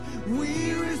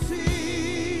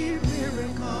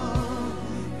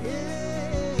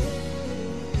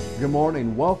Good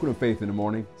morning. Welcome to Faith in the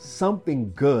Morning.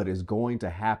 Something good is going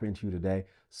to happen to you today,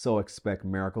 so expect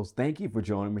miracles. Thank you for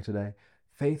joining me today.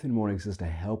 Faith in the Morning is to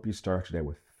help you start today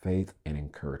with faith and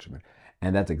encouragement.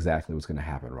 And that's exactly what's going to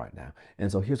happen right now.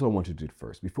 And so here's what I want you to do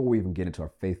first. Before we even get into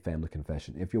our Faith Family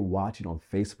Confession, if you're watching on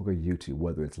Facebook or YouTube,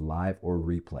 whether it's live or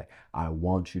replay, I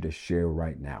want you to share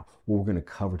right now. What we're going to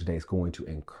cover today is going to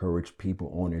encourage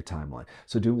people on your timeline.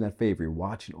 So do me that favor. You're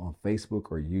watching on Facebook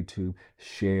or YouTube,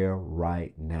 share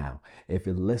right now. If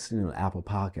you're listening on Apple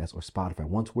Podcasts or Spotify,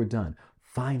 once we're done,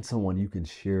 find someone you can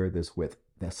share this with.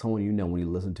 That's someone you know when you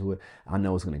listen to it. I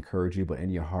know it's going to encourage you, but in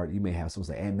your heart, you may have someone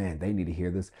say, hey man, they need to hear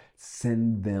this.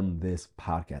 Send them this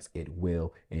podcast. It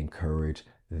will encourage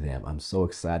them. I'm so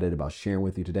excited about sharing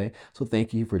with you today. So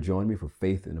thank you for joining me for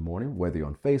Faith in the Morning, whether you're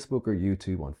on Facebook or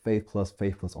YouTube, on Faith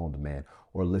Plus On Demand,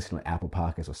 or listening on Apple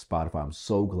Podcasts or Spotify. I'm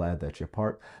so glad that you're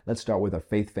part. Let's start with our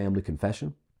Faith Family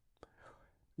Confession.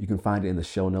 You can find it in the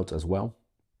show notes as well.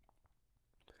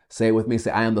 Say it with me. Say,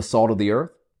 I am the salt of the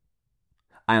earth.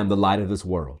 I am the light of this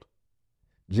world.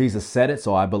 Jesus said it,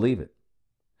 so I believe it.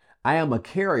 I am a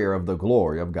carrier of the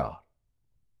glory of God.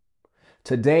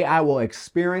 Today I will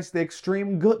experience the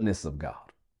extreme goodness of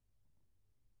God.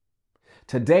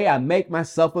 Today I make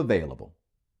myself available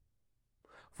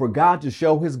for God to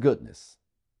show his goodness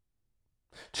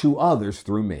to others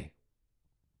through me.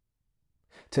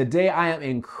 Today I am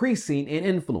increasing in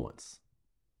influence.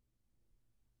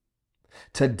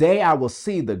 Today I will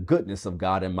see the goodness of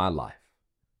God in my life.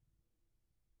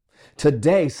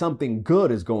 Today, something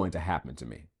good is going to happen to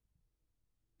me.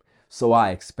 So I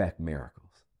expect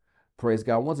miracles. Praise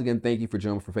God. Once again, thank you for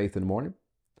joining for Faith in the Morning.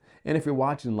 And if you're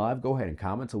watching live, go ahead and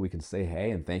comment so we can say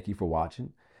hey and thank you for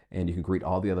watching. And you can greet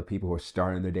all the other people who are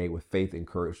starting their day with faith and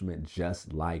encouragement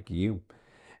just like you.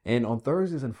 And on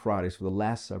Thursdays and Fridays for the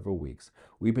last several weeks,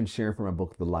 we've been sharing from our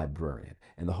book, The Librarian.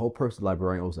 And the whole purpose of The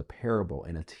Librarian was a parable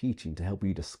and a teaching to help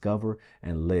you discover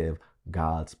and live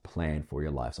God's plan for your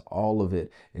life. So all of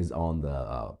it is on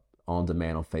the on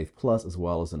demand on Faith Plus, as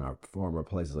well as in our former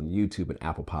places on YouTube and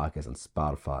Apple Podcasts and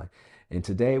Spotify. And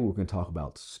today we're going to talk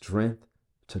about strength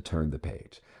to turn the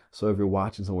page. So if you're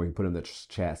watching somewhere, you put in the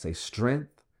chat, say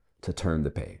strength to turn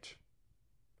the page.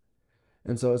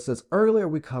 And so it says, earlier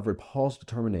we covered Paul's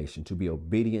determination to be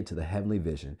obedient to the heavenly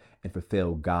vision and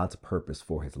fulfill God's purpose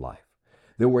for his life.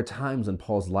 There were times in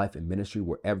Paul's life and ministry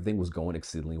where everything was going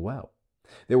exceedingly well.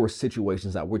 There were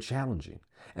situations that were challenging.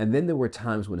 And then there were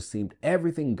times when it seemed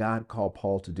everything God called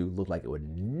Paul to do looked like it would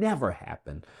never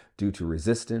happen due to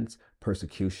resistance,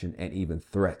 persecution, and even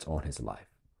threats on his life.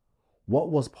 What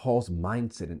was Paul's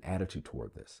mindset and attitude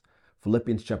toward this?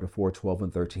 Philippians chapter 4, 12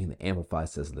 and 13, the Amplified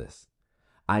says this: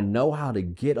 I know how to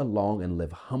get along and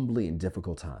live humbly in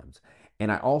difficult times.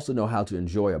 And I also know how to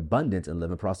enjoy abundance and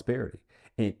live in prosperity.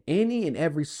 In any and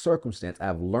every circumstance,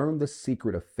 I've learned the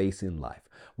secret of facing life.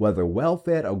 Whether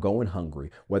well-fed or going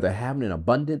hungry, whether having an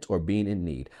abundance or being in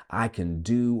need, I can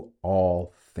do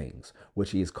all things,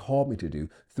 which he has called me to do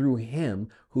through him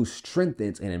who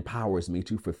strengthens and empowers me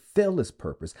to fulfill his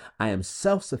purpose. I am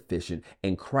self-sufficient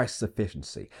in Christ's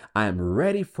sufficiency. I am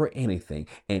ready for anything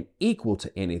and equal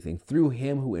to anything through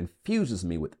him who infuses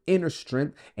me with inner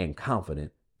strength and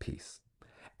confident peace.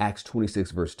 Acts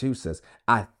 26 verse 2 says,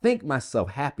 I think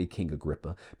myself happy, King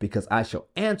Agrippa, because I shall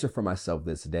answer for myself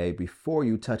this day before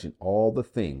you touching all the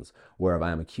things whereof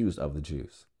I am accused of the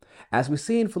Jews. As we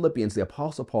see in Philippians, the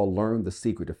Apostle Paul learned the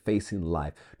secret of facing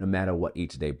life no matter what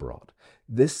each day brought.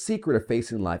 This secret of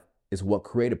facing life is what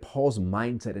created Paul's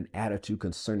mindset and attitude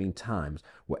concerning times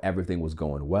where everything was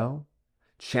going well,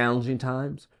 challenging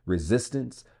times,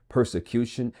 resistance,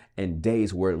 persecution, and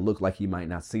days where it looked like he might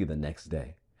not see the next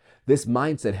day. This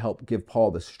mindset helped give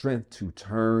Paul the strength to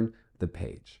turn the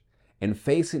page. In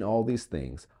facing all these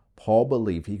things, Paul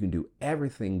believed he can do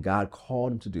everything God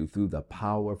called him to do through the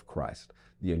power of Christ,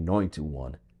 the Anointed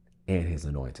One, and his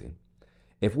anointing.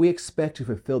 If we expect to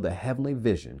fulfill the heavenly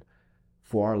vision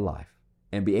for our life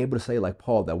and be able to say like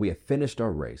Paul that we have finished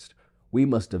our race, we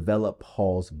must develop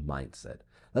Paul's mindset.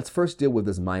 Let's first deal with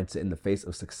this mindset in the face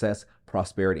of success,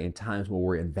 prosperity, and times when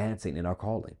we're advancing in our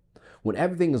calling. When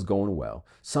everything is going well,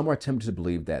 some are tempted to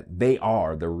believe that they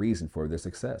are the reason for their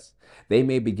success. They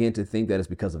may begin to think that it's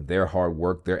because of their hard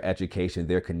work, their education,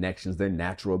 their connections, their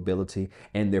natural ability,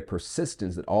 and their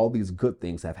persistence that all these good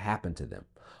things have happened to them.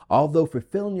 Although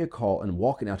fulfilling your call and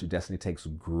walking out your destiny takes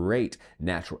great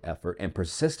natural effort and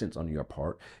persistence on your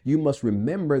part, you must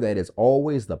remember that it's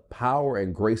always the power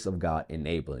and grace of God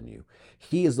enabling you.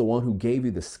 He is the one who gave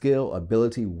you the skill,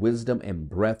 ability, wisdom, and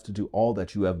breath to do all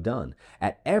that you have done.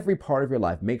 At every part of your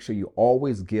life, make sure you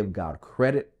always give God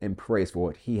credit and praise for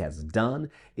what He has done,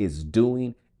 is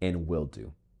doing, and will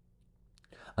do.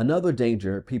 Another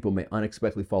danger people may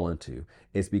unexpectedly fall into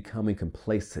is becoming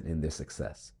complacent in their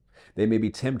success. They may be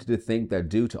tempted to think that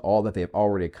due to all that they have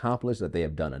already accomplished, that they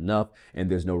have done enough and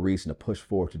there's no reason to push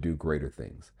forward to do greater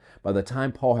things. By the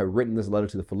time Paul had written this letter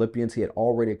to the Philippians, he had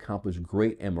already accomplished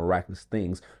great and miraculous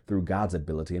things through God's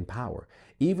ability and power.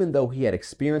 Even though he had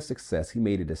experienced success, he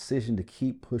made a decision to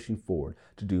keep pushing forward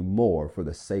to do more for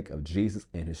the sake of Jesus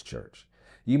and his church.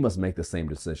 You must make the same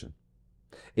decision.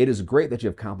 It is great that you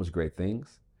have accomplished great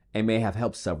things and may have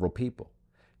helped several people.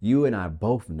 You and I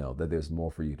both know that there's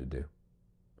more for you to do.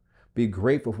 Be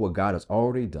grateful for what God has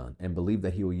already done and believe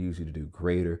that he will use you to do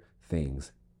greater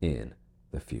things in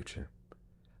the future.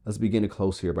 Let's begin to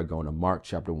close here by going to Mark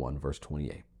chapter 1, verse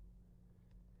 28.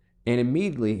 And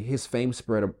immediately his fame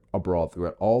spread abroad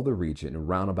throughout all the region and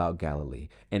round about Galilee.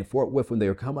 And forthwith, when they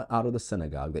were come out of the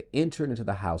synagogue, they entered into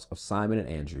the house of Simon and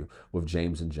Andrew with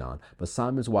James and John. But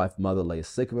Simon's wife mother lay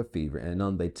sick of a fever, and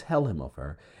anon they tell him of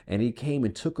her. And he came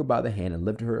and took her by the hand and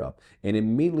lifted her up. And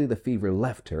immediately the fever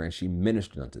left her, and she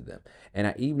ministered unto them. And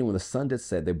at evening, when the sun did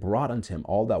set, they brought unto him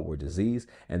all that were diseased,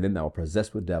 and them that were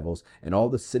possessed with devils. And all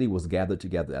the city was gathered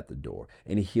together at the door.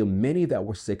 And he healed many that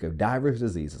were sick of divers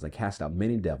diseases, and cast out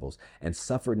many devils, and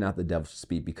suffered not the devils to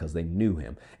speak, because they knew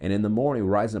him. And in the morning,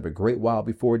 rising up a great while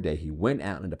before day, he went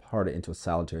out and departed into a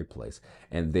solitary place,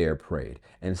 and there prayed.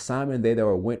 And Simon and they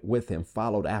that went with him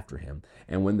followed after him.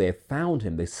 And when they had found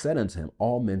him, they said unto him,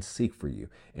 All men seek for you.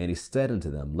 And he said unto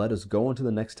them, Let us go into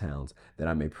the next towns, that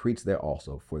I may preach there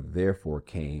also, for therefore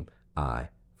came I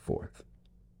forth.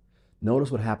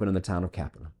 Notice what happened in the town of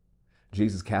Capernaum.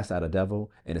 Jesus cast out a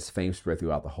devil, and his fame spread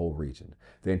throughout the whole region.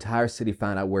 The entire city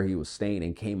found out where he was staying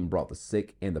and came and brought the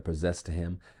sick and the possessed to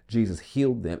him. Jesus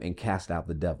healed them and cast out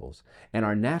the devils. In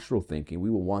our natural thinking, we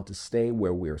will want to stay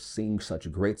where we are seeing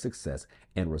such great success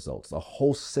and results. The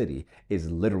whole city is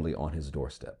literally on his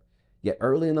doorstep. Yet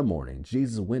early in the morning,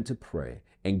 Jesus went to pray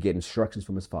and get instructions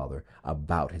from his Father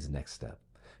about his next step.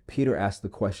 Peter asked the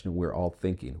question we're all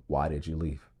thinking, why did you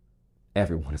leave?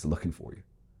 Everyone is looking for you.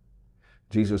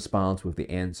 Jesus responds with the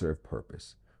answer of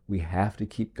purpose. We have to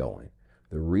keep going.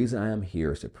 The reason I am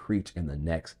here is to preach in the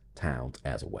next towns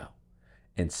as well.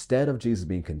 Instead of Jesus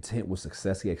being content with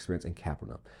success he experienced in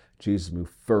Capernaum, Jesus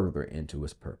moved further into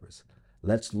his purpose.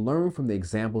 Let's learn from the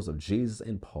examples of Jesus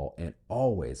and Paul, and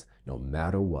always, no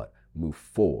matter what, move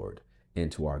forward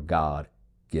into our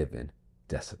God-given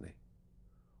destiny.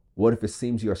 What if it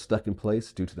seems you are stuck in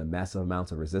place due to the massive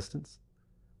amounts of resistance?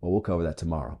 Well, we'll cover that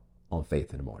tomorrow on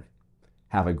Faith in the Morning.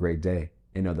 Have a great day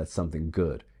and know that something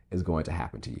good is going to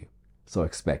happen to you. So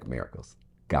expect miracles.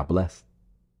 God bless.